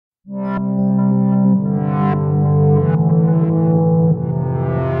Hello,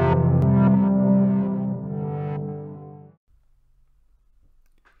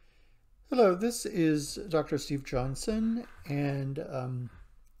 this is Dr. Steve Johnson, and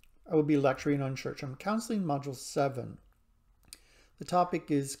I will be lecturing on short-term counseling, Module 7. The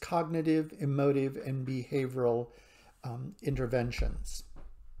topic is cognitive, emotive, and behavioral interventions.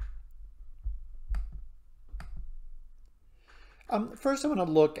 First, I want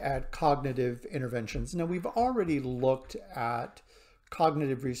to look at cognitive interventions. Now, we've already looked at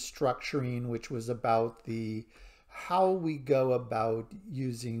cognitive restructuring, which was about how we go about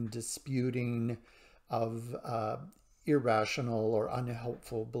using disputing of irrational or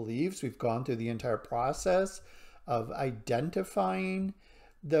unhelpful beliefs. We've gone through the entire process of identifying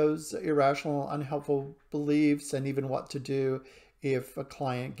those irrational, unhelpful beliefs and even what to do if a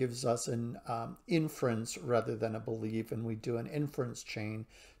client gives us an inference rather than a belief, and we do an inference chain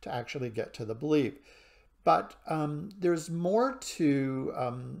to actually get to the belief. But there's more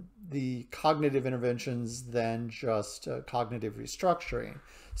to the cognitive interventions than just cognitive restructuring.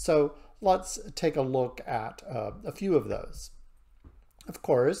 So let's take a look at a few of those. Of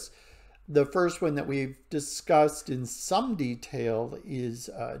course, the first one that we've discussed in some detail is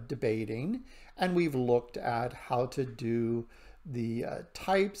debating, and we've looked at how to do the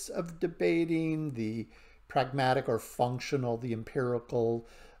types of debating, the pragmatic or functional, the empirical,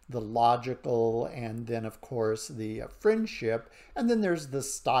 the logical, and then of course the friendship. And then there's the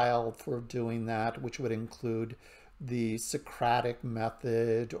style for doing that, which would include the Socratic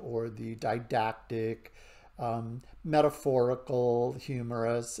method or the didactic, metaphorical,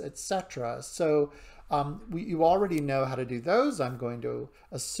 humorous, etc. So you already know how to do those. I'm going to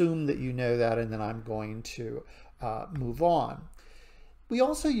assume that you know that, and then I'm going to move on. We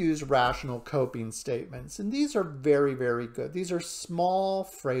also use rational coping statements, and these are very, very good. These are small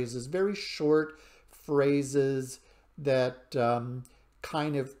phrases, very short phrases that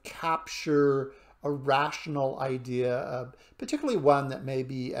kind of capture a rational idea, particularly one that may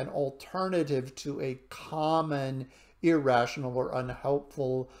be an alternative to a common irrational or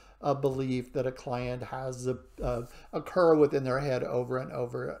unhelpful belief that a client has occur within their head over and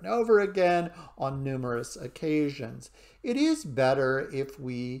over and over again on numerous occasions. It is better if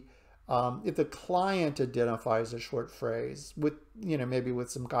if the client identifies a short phrase with, maybe with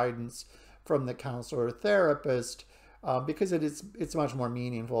some guidance from the counselor or therapist, because it's much more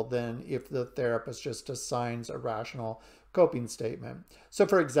meaningful than if the therapist just assigns a rational coping statement. So,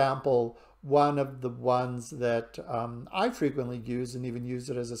 for example, one of the ones that I frequently use and even use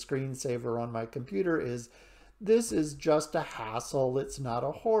it as a screensaver on my computer is, "This is just a hassle, it's not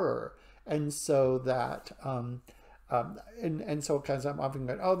a horror." And so that, and so because I'm often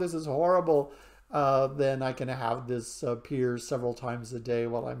going, "Oh, this is horrible," then I can have this appear several times a day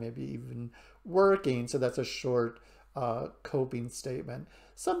while I may be even working. So that's a short coping statement.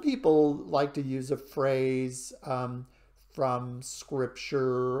 Some people like to use a phrase from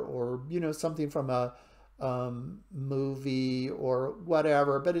scripture or something from a movie or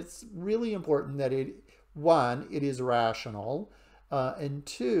whatever, but it's really important that it is rational, and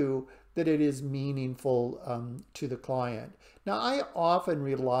two, that it is meaningful to the client. Now, I often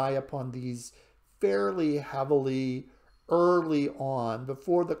rely upon these fairly heavily early on,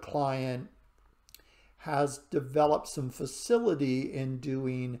 before the client has developed some facility in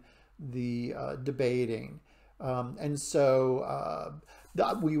doing the debating. And so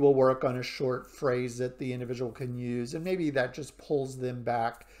we will work on a short phrase that the individual can use, and maybe that just pulls them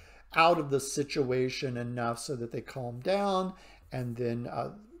back out of the situation enough so that they calm down and then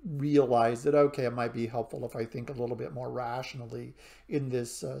realize that, okay, it might be helpful if I think a little bit more rationally in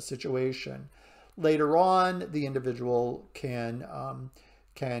this situation. Later on, the individual can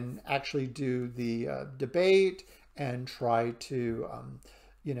actually do the debate and try to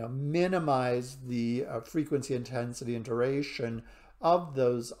minimize the frequency, intensity, and duration of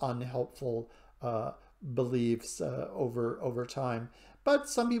those unhelpful beliefs over time. But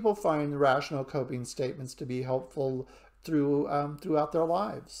some people find rational coping statements to be helpful throughout their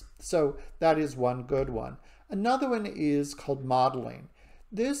lives. So that is one good one. Another one is called modeling.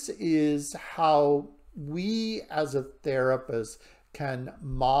 This is how we as a therapist can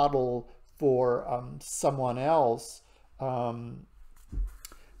model for someone else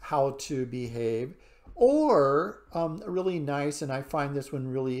how to behave. Or really nice, and I find this one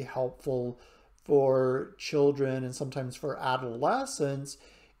really helpful for children and sometimes for adolescents,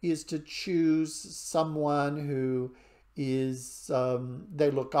 is to choose someone who is they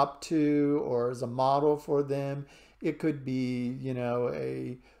look up to or is a model for them. It could be,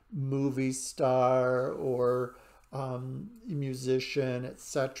 a movie star or musician,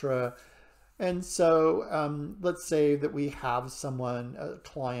 etc. And so let's say that we have someone, a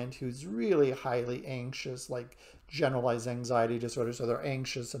client who's really highly anxious, like generalized anxiety disorder, so they're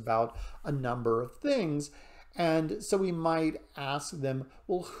anxious about a number of things. And so we might ask them,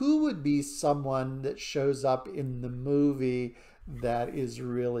 well, who would be someone that shows up in the movie that is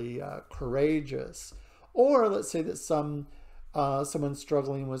really courageous? Or let's say that someone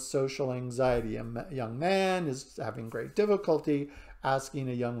struggling with social anxiety, a young man is having great difficulty asking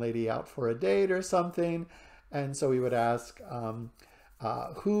a young lady out for a date or something. And so we would ask,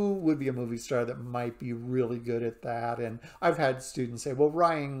 who would be a movie star that might be really good at that? And I've had students say, well,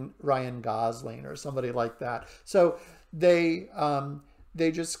 Ryan Gosling or somebody like that. So they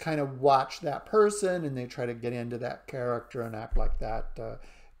just kind of watch that person and they try to get into that character and act like that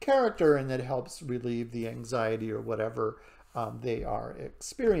character, and that helps relieve the anxiety or whatever they are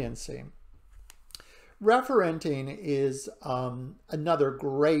experiencing. Referenting is another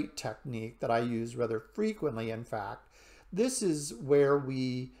great technique that I use rather frequently, in fact. This is where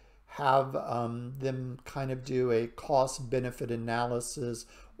we have them kind of do a cost-benefit analysis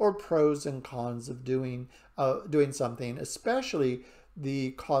or pros and cons of doing something, especially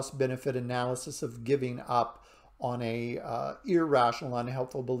the cost-benefit analysis of giving up on a irrational,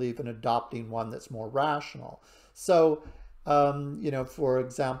 unhelpful belief and adopting one that's more rational. So for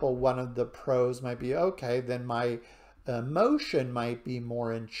example, one of the pros might be, okay, then my emotion might be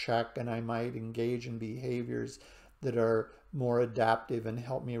more in check and I might engage in behaviors that are more adaptive and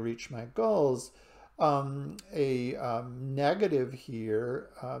help me reach my goals. A negative here,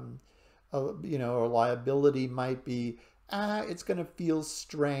 a liability might be, it's going to feel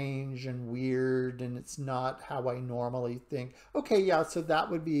strange and weird and it's not how I normally think. Okay, yeah, so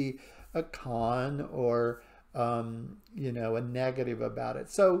that would be a con or a negative about it.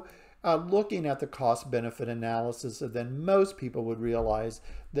 So looking at the cost-benefit analysis, then most people would realize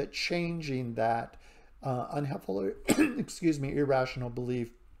that changing that unhelpful, irrational belief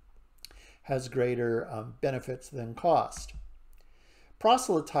has greater benefits than cost.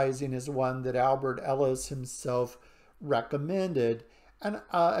 Proselytizing is one that Albert Ellis himself recommended. And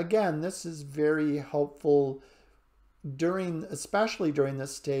again, this is very helpful especially during the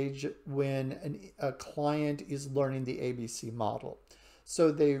stage when a client is learning the ABC model.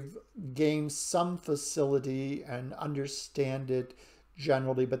 So they've gained some facility and understand it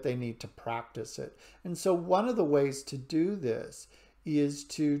generally, but they need to practice it. And so one of the ways to do this is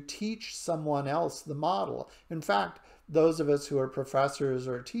to teach someone else the model. In fact, those of us who are professors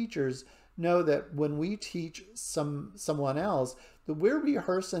or teachers know that when we teach someone else, that we're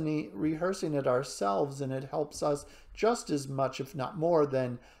rehearsing it ourselves, and it helps us just as much, if not more,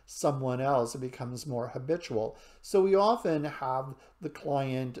 than someone else. It becomes more habitual. So we often have the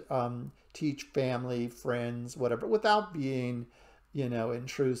client teach family, friends, whatever, without being,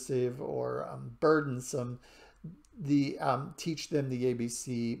 intrusive or burdensome. Teach them the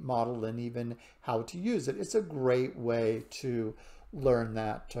ABC model and even how to use it. It's a great way to learn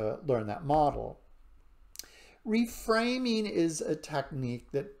that model. Reframing is a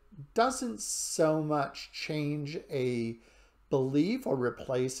technique that doesn't so much change a belief or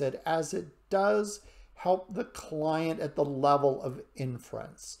replace it as it does help the client at the level of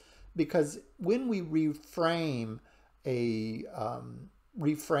inference. Because when we reframe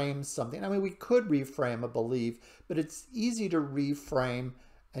something, we could reframe a belief, but it's easy to reframe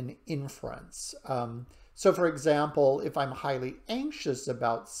an inference. So for example, if I'm highly anxious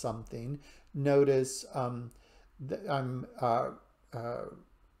about something, notice that I'm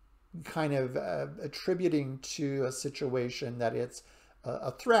kind of attributing to a situation that it's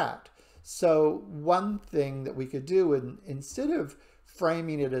a threat. So one thing that we could do, instead of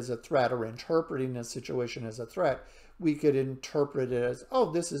framing it as a threat or interpreting a situation as a threat, we could interpret it as,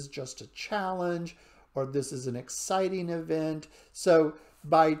 oh, this is just a challenge, or this is an exciting event. So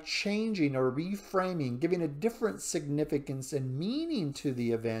by changing or reframing, giving a different significance and meaning to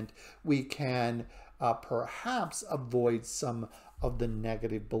the event, we can perhaps avoid some of the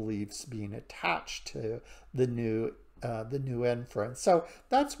negative beliefs being attached to the new inference. So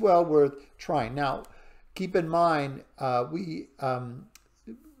that's well worth trying. Now, keep in mind,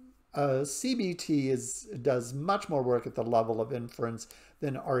 CBT does much more work at the level of inference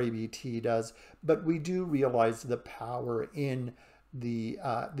than REBT does, but we do realize the power in the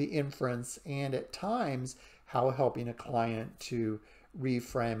inference, and at times how helping a client to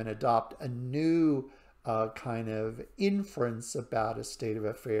reframe and adopt a new kind of inference about a state of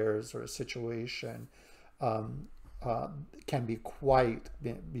affairs or a situation can be quite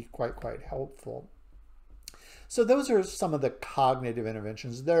helpful. So those are some of the cognitive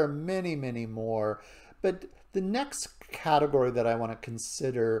interventions. There are many, many more, but The next category that I want to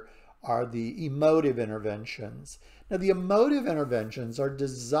consider are the emotive interventions. Now, the emotive interventions are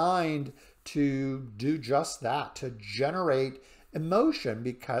designed to do just that, to generate emotion,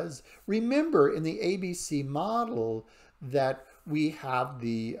 because remember in the ABC model that we have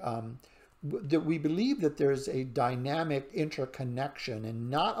that we believe that there's a dynamic interconnection and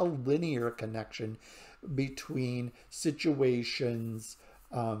not a linear connection between situations,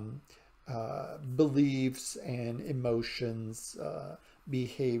 beliefs and emotions,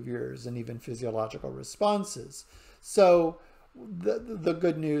 behaviors, and even physiological responses. So the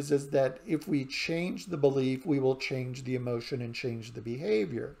good news is that if we change the belief, we will change the emotion and change the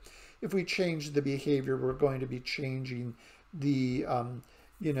behavior. If we change the behavior, we're going to be changing the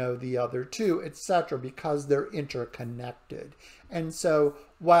the other two, etc., because they're interconnected. And so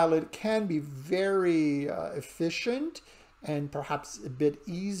while it can be very efficient and perhaps a bit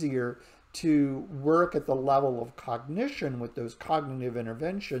easier to work at the level of cognition with those cognitive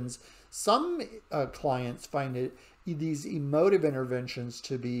interventions, some clients find these emotive interventions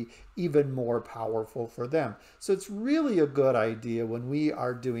to be even more powerful for them. So it's really a good idea when we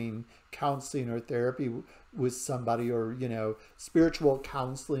are doing counseling or therapy with somebody, or spiritual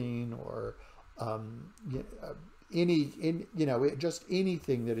counseling, or just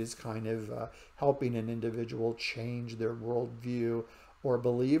anything that is kind of helping an individual change their worldview or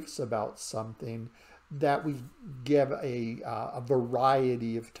beliefs about something, that we give a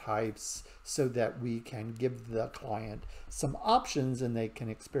variety of types so that we can give the client some options and they can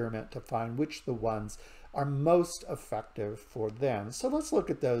experiment to find which the ones are most effective for them. So let's look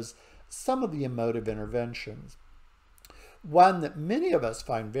at some of the emotive interventions. One that many of us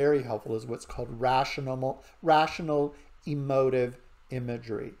find very helpful is what's called rational emotive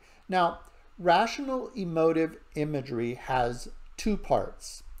imagery. Now, rational emotive imagery has two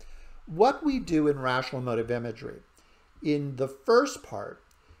parts. What we do in rational emotive imagery, in the first part,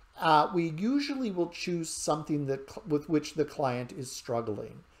 we usually will choose something with which the client is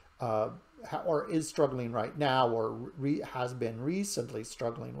struggling, or is struggling right now, or has been recently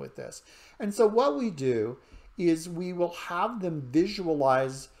struggling with this. And so what we do is we will have them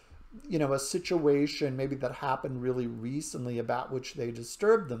visualize a situation maybe that happened really recently about which they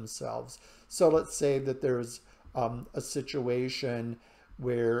disturbed themselves. So let's say that there's a situation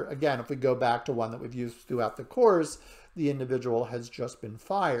where, again, if we go back to one that we've used throughout the course, the individual has just been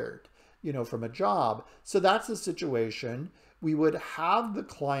fired, from a job. So that's a situation. We would have the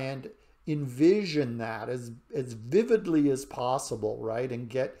client envision that as vividly as possible, right?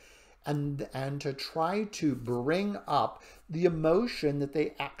 And to try to bring up the emotion that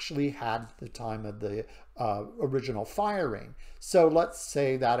they actually had at the time of the original firing. So let's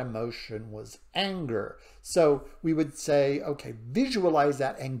say that emotion was anger. So we would say, okay, visualize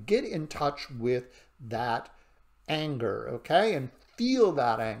that and get in touch with that anger, okay? And feel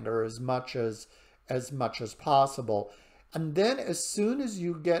that anger as much as possible. And then as soon as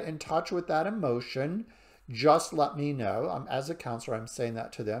you get in touch with that emotion, just let me know. As a counselor, I'm saying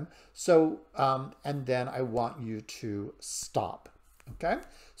that to them. So, and then I want you to stop, okay?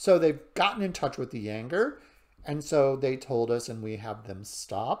 So they've gotten in touch with the anger, and so they told us, and we have them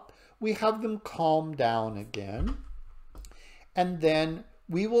stop. We have them calm down again, and then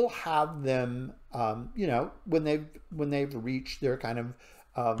we will have them, when they've reached their kind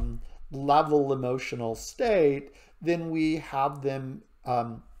of level emotional state, then we have them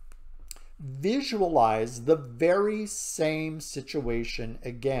visualize the very same situation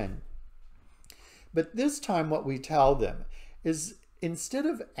again. But this time what we tell them is, instead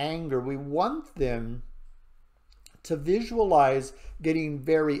of anger, we want them to visualize getting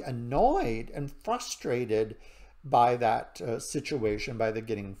very annoyed and frustrated by that situation, by the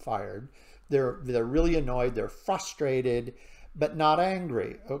getting fired. They're really annoyed, they're frustrated, but not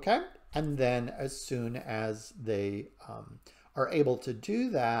angry, okay? And then as soon as they are able to do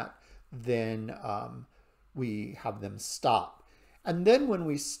that, then we have them stop. And then when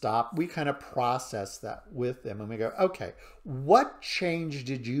we stop, we kind of process that with them and we go, okay, what change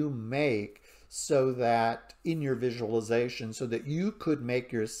did you make so that in your visualization, so that you could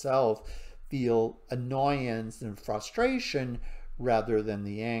make yourself feel annoyance and frustration rather than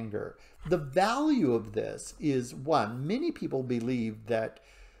the anger? The value of this is, one, many people believe that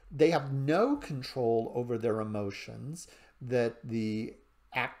they have no control over their emotions, that the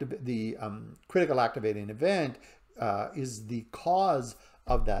critical activating event is the cause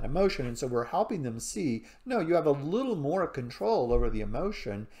of that emotion. And so we're helping them see, no, you have a little more control over the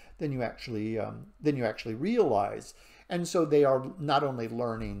emotion than you actually realize. And so they are not only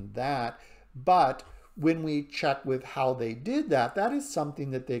learning that, but when we check with how they did that, that is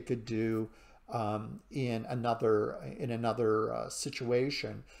something that they could do in another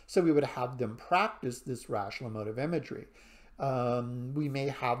situation. So we would have them practice this rational emotive imagery. We may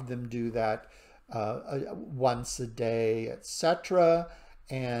have them do that once a day, etc.,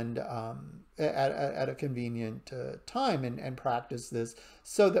 and at a convenient time, and practice this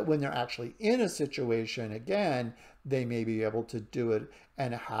so that when they're actually in a situation again, they may be able to do it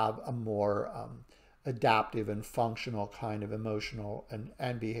and have a more adaptive and functional kind of emotional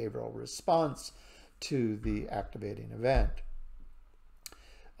and behavioral response to the activating event.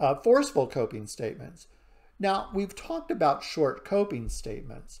 Forceful coping statements. Now, we've talked about short coping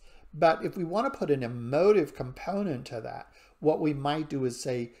statements, but if we want to put an emotive component to that, what we might do is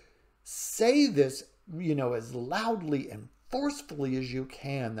say this, as loudly and forcefully as you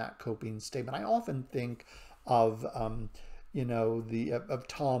can, that coping statement. I often think of, of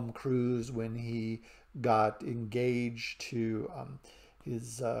Tom Cruise when he got engaged to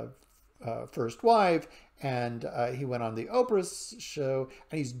his first wife, and he went on the Oprah show,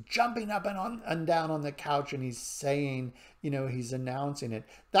 and he's jumping up and down on the couch, and he's saying, he's announcing it.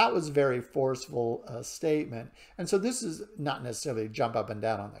 That was a very forceful statement. And so this is not necessarily jump up and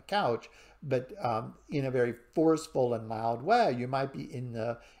down on the couch, but in a very forceful and loud way. You might be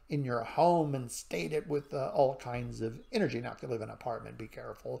in your home and state it with all kinds of energy. Now, if you live in an apartment, be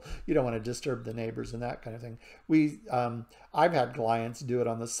careful. You don't want to disturb the neighbors and that kind of thing. I've had clients do it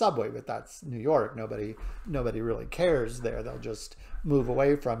on the subway, but that's New York. Nobody really cares there. They'll just move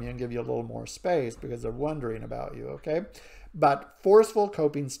away from you and give you a little more space because they're wondering about you, okay? But forceful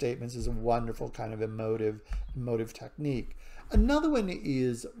coping statements is a wonderful kind of emotive technique. Another one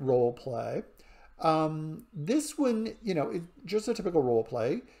is role play. This one, is just a typical role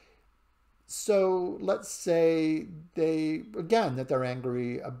play. So let's say that they're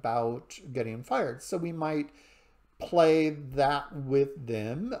angry about getting fired. So we might play that with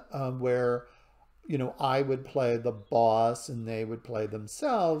them where, I would play the boss and they would play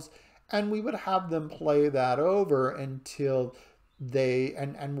themselves, and we would have them play that over until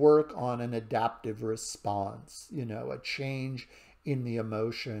and work on an adaptive response, a change in the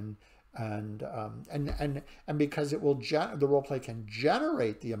emotion, and because it will the role play can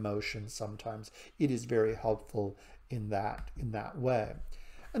generate the emotion sometimes, it is very helpful in that way.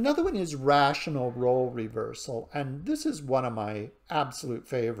 Another one is rational role reversal, and this is one of my absolute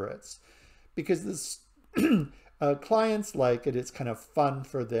favorites because this clients like it. It's kind of fun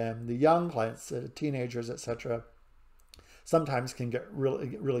for them. The young clients, teenagers, etc., sometimes can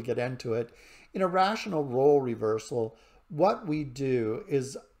really get into it. In a rational role reversal, what we do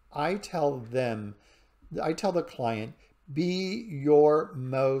is I tell the client, be your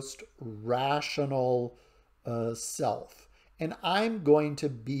most rational self. And I'm going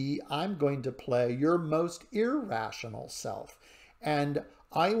to play your most irrational self. And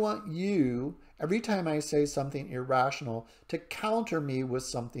I want you, every time I say something irrational, to counter me with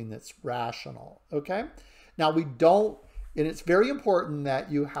something that's rational, okay? Now and it's very important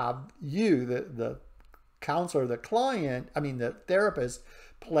that you have the counselor, the therapist,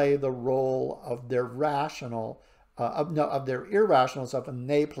 play the role of their rational, of their irrational self, and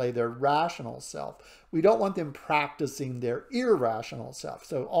they play their rational self. We don't want them practicing their irrational self.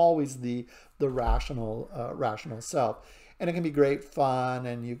 So always the rational self, and it can be great fun.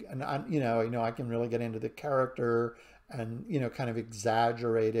 And I can really get into the character and kind of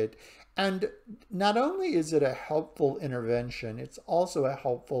exaggerate it. And not only is it a helpful intervention, it's also a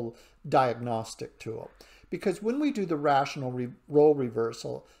helpful diagnostic tool. Because when we do the rational role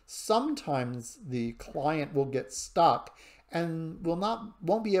reversal, sometimes the client will get stuck and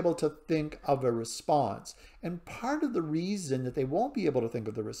won't be able to think of a response. And part of the reason that they won't be able to think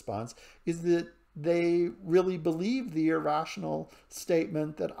of the response is that they really believe the irrational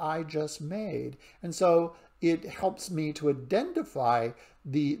statement that I just made. And so it helps me to identify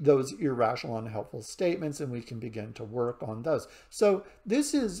those irrational, unhelpful statements, and we can begin to work on those. So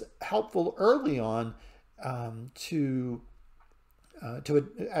this is helpful early on as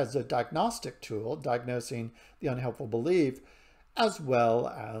a diagnostic tool, diagnosing the unhelpful belief, as well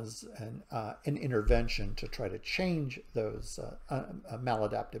as an intervention to try to change those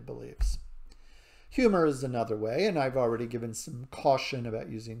maladaptive beliefs. Humor is another way, and I've already given some caution about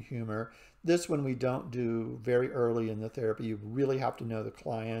using humor. This one we don't do very early in the therapy. You really have to know the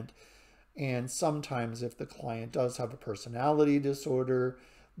client. And sometimes if the client does have a personality disorder,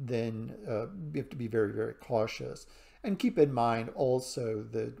 then you have to be very, very cautious. And keep in mind also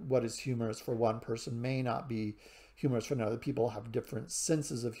that what is humorous for one person may not be humorous for another. People have different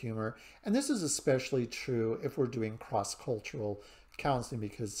senses of humor. And this is especially true if we're doing cross-cultural counseling,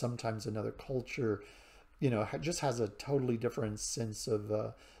 because sometimes another culture just has a totally different sense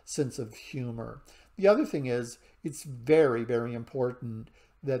of humor. The other thing is, it's very, very important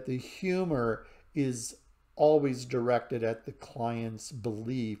that the humor is always directed at the client's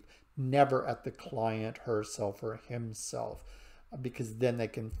belief, never at the client herself or himself, because then they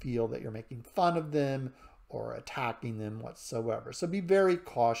can feel that you're making fun of them or attacking them whatsoever. So be very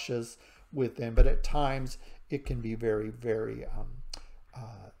cautious with them, but at times it can be very, very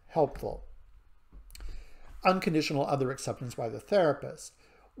helpful. Unconditional other acceptance by the therapist.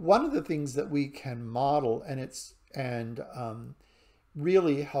 One of the things that we can model, and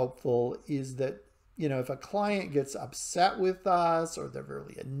really helpful, is that if a client gets upset with us or they're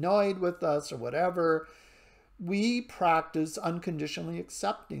really annoyed with us or whatever, we practice unconditionally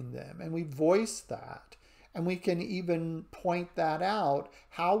accepting them, and we voice that. And we can even point that out,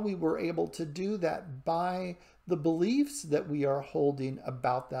 how we were able to do that by the beliefs that we are holding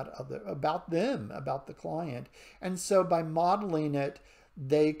about about the client. And so by modeling it,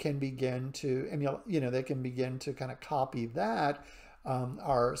 they can begin to, they can begin to kind of copy that.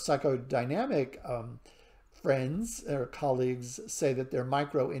 Our psychodynamic friends or colleagues say that they're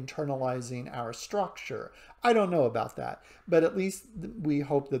micro-internalizing our structure. I don't know about that, but at least we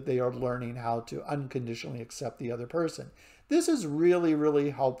hope that they are learning how to unconditionally accept the other person. This is really, really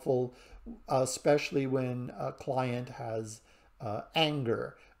helpful, especially when a client has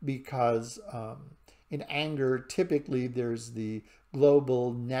anger, because in anger, typically there's the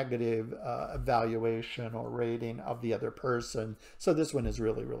global negative evaluation or rating of the other person. So this one is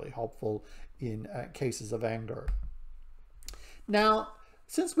really, really helpful in cases of anger. Now,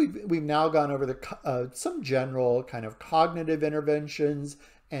 since we've now gone over some general kind of cognitive interventions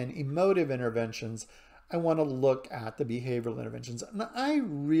and emotive interventions, I want to look at the behavioral interventions. And I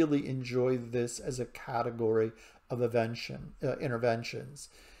really enjoy this as a category of interventions.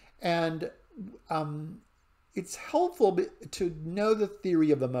 And it's helpful to know the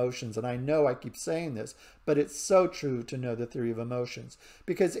theory of emotions. And I know I keep saying this, but it's so true to know the theory of emotions.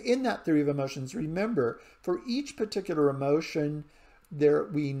 Because in that theory of emotions, remember, for each particular emotion,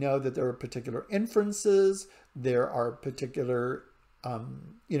 we know that there are particular inferences, there are particular,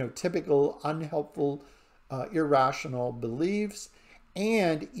 typical unhelpful, irrational beliefs,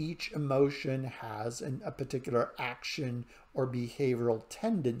 and each emotion has a particular action or behavioral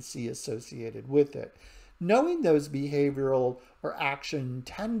tendency associated with it. Knowing those behavioral or action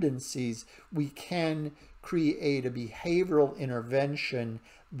tendencies, we can create a behavioral intervention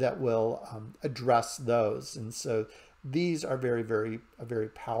that will address those. And so these are very, very, very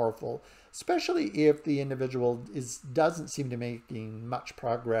powerful, especially if the individual doesn't seem to be making much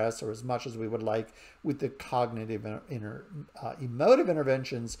progress or as much as we would like with the cognitive emotive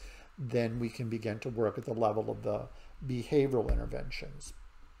interventions. Then we can begin to work at the level of the behavioral interventions.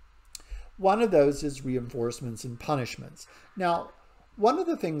 One of those is reinforcements and punishments. Now, one of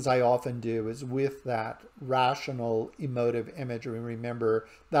the things I often do is with that rational emotive imagery, remember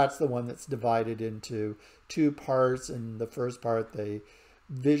that's the one that's divided into two parts. In the first part, the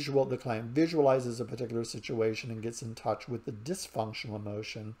client visualizes a particular situation and gets in touch with the dysfunctional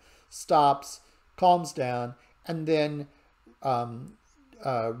emotion, stops, calms down, and then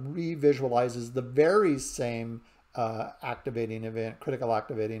revisualizes the very same critical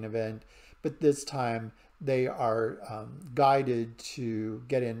activating event, but this time they are guided to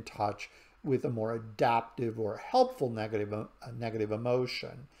get in touch with a more adaptive or helpful negative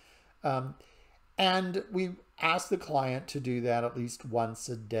emotion. And we ask the client to do that at least once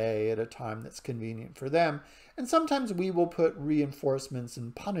a day at a time that's convenient for them. And sometimes we will put reinforcements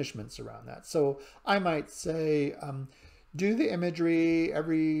and punishments around that. So I might say, do the imagery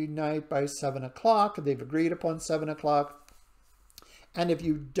every night by 7 o'clock. They've agreed upon 7 o'clock. And if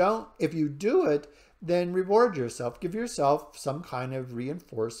you do it, then reward yourself. Give yourself some kind of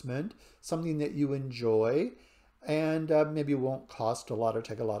reinforcement, something that you enjoy, and maybe it won't cost a lot or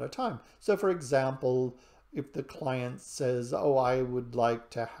take a lot of time. So for example, if the client says, oh, I would like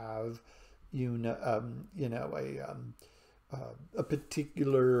to have, a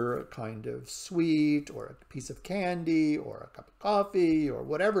particular kind of sweet or a piece of candy or a cup of coffee or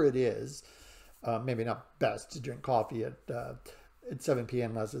whatever it is, maybe not best to drink coffee at 7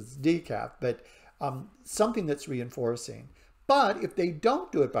 p.m. unless it's decaf, but something that's reinforcing. But if they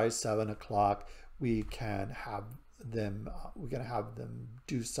don't do it by 7 o'clock, we can have them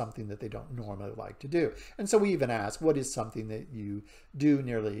do something that they don't normally like to do. And so we even ask, what is something that you do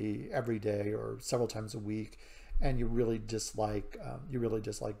nearly every day or several times a week, and you really dislike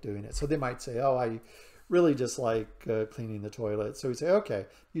doing it? So they might say, oh, I really dislike cleaning the toilet. So we say, okay,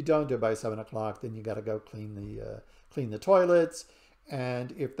 you don't do it by 7 o'clock, then you got to go clean the toilets.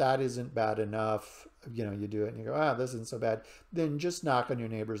 And if that isn't bad enough, you know, you do it and you go, ah, this isn't so bad, then just knock on your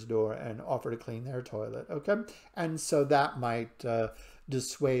neighbor's door and offer to clean their toilet, okay? And so that might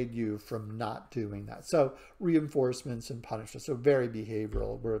dissuade you from not doing that. So reinforcements and punishment. So very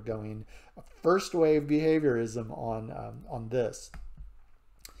behavioral. We're going first wave behaviorism on this.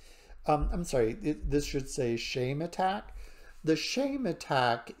 I'm sorry, this should say shame attack. The shame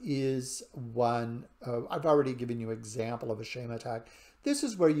attack is one, I've already given you an example of a shame attack. This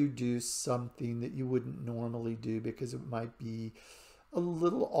is where you do something that you wouldn't normally do because it might be a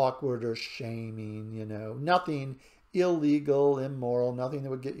little awkward or shaming, you know, nothing illegal, immoral, nothing that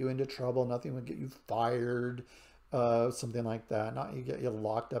would get you into trouble, nothing would get you fired, something like that. Not you get you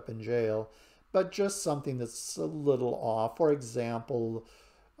locked up in jail, but just something that's a little off. For example,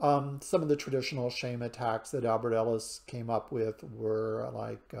 some of the traditional shame attacks that Albert Ellis came up with were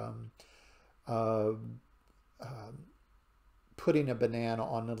like putting a banana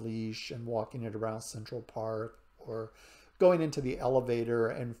on a leash and walking it around Central Park, or going into the elevator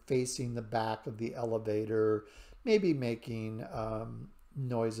and facing the back of the elevator, maybe making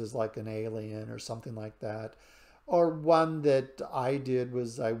noises like an alien or something like that. Or one that I did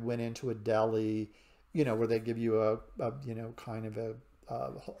was I went into a deli, you know, where they give you a you know, kind of a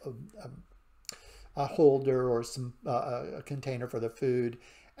holder or some a container for the food,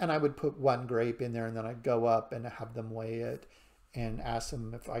 and I would put one grape in there, and then I'd go up and have them weigh it and ask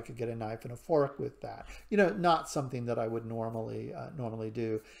them if I could get a knife and a fork with that. You know, not something that I would normally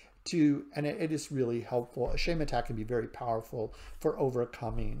do. And it is really helpful. A shame attack can be very powerful for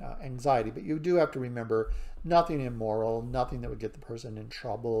overcoming anxiety, but you do have to remember nothing immoral, nothing that would get the person in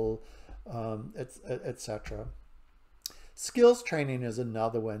trouble, etc. Skills training is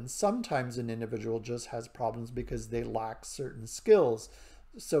another one. Sometimes an individual just has problems because they lack certain skills.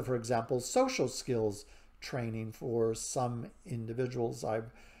 So for example, social skills training for some individuals. I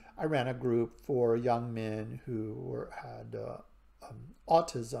ran a group for young men who had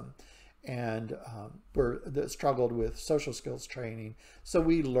autism and struggled with social skills training. So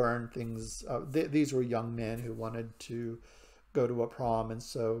we learned things. These were young men who wanted to go to a prom, and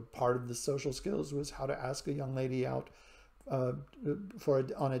so part of the social skills was how to ask a young lady out on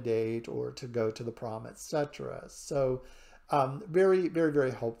a date or to go to the prom, etc. So very, very,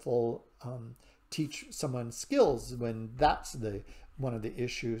 very helpful. Teach someone skills when that's one of the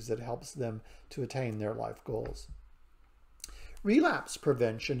issues that helps them to attain their life goals. Relapse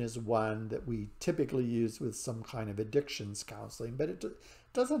prevention is one that we typically use with some kind of addictions counseling, but it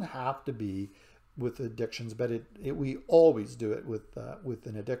doesn't have to be with addictions, but we always do it with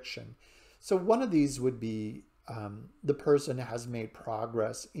an addiction. So one of these would be the person has made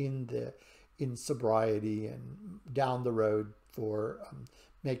progress in sobriety and down the road for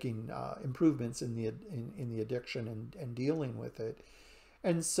making improvements in the addiction and dealing with it.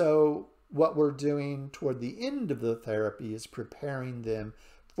 And so what we're doing toward the end of the therapy is preparing them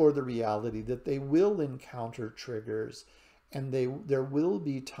for the reality that they will encounter triggers, and there will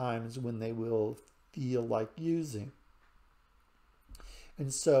be times when they will feel like using.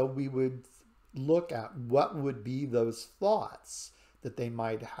 And so we would look at what would be those thoughts that they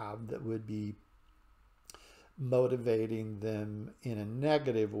might have that would be motivating them in a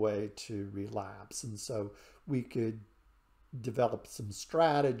negative way to relapse. And so we could develop some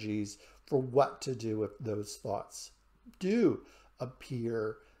strategies for what to do if those thoughts do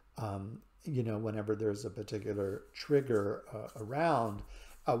appear, you know, whenever there's a particular trigger around.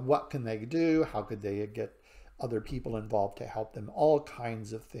 What can they do? How could they get other people involved to help them? All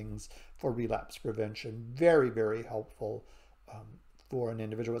kinds of things for relapse prevention. Very, very helpful for an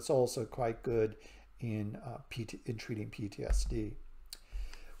individual. It's also quite good in treating PTSD.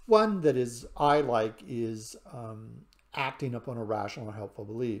 One that I like is acting upon a rational and helpful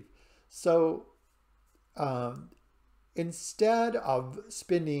belief. So instead of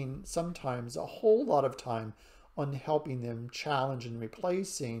spending sometimes a whole lot of time on helping them challenge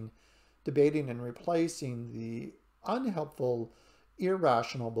and debating and replacing the unhelpful,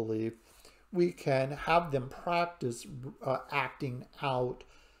 irrational belief, we can have them practice acting out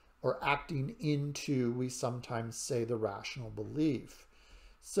or acting into, we sometimes say, the rational belief.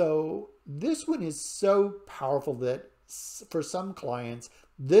 So this one is so powerful that for some clients,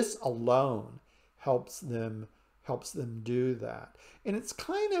 this alone helps them do that. And it's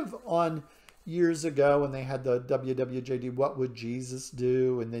kind of on years ago when they had the WWJD, what would Jesus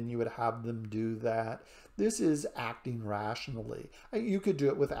do? And then you would have them do that. This is acting rationally. You could do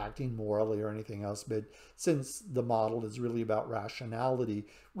it with acting morally or anything else, but since the model is really about rationality,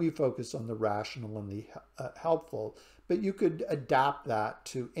 we focus on the rational and the helpful. but you could adapt that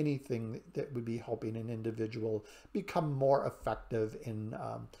to anything that would be helping an individual become more effective in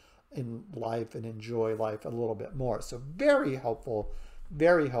life and enjoy life a little bit more. So very helpful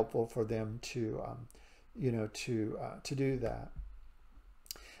for them to to do that.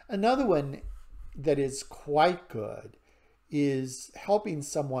 Another one that is quite good is helping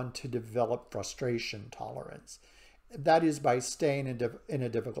someone to develop frustration tolerance. That is by staying in a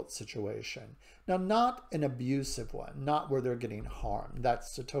difficult situation. Now, not an abusive one, not where they're getting harmed.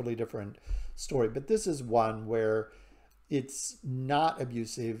 That's a totally different story. But this is one where it's not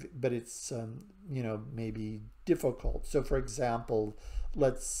abusive, but it's, maybe difficult. So, for example,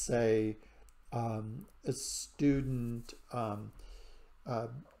 let's say a student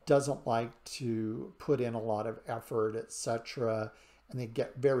doesn't like to put in a lot of effort, etc., and they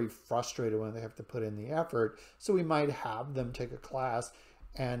get very frustrated when they have to put in the effort. So we might have them take a class,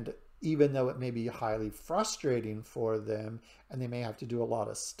 and even though it may be highly frustrating for them and they may have to do a lot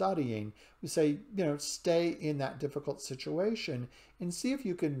of studying, we say, stay in that difficult situation and see if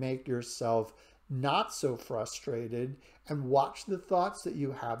you can make yourself not so frustrated, and watch the thoughts that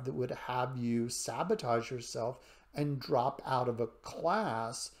you have that would have you sabotage yourself and drop out of a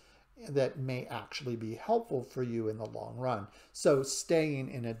class that may actually be helpful for you in the long run. So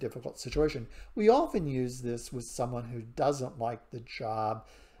staying in a difficult situation. We often use this with someone who doesn't like the job,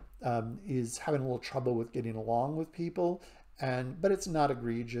 is having a little trouble with getting along with people, but it's not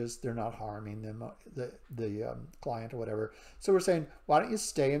egregious. They're not harming them, the client or whatever. So we're saying, why don't you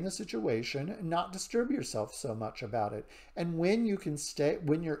stay in the situation and not disturb yourself so much about it? And when you can stay,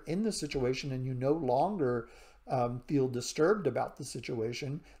 when you're in the situation and you no longer feel disturbed about the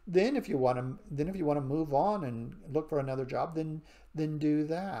situation, then if you want to move on and look for another job, then do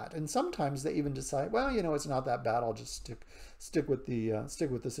that. And sometimes they even decide, well, it's not that bad. I'll just stick with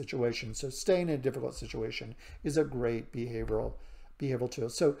the situation. So staying in a difficult situation is a great behavioral tool.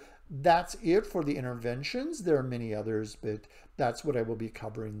 So that's it for the interventions. There are many others, but that's what I will be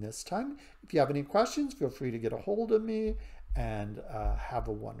covering this time. If you have any questions, feel free to get a hold of me, and have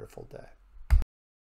a wonderful day.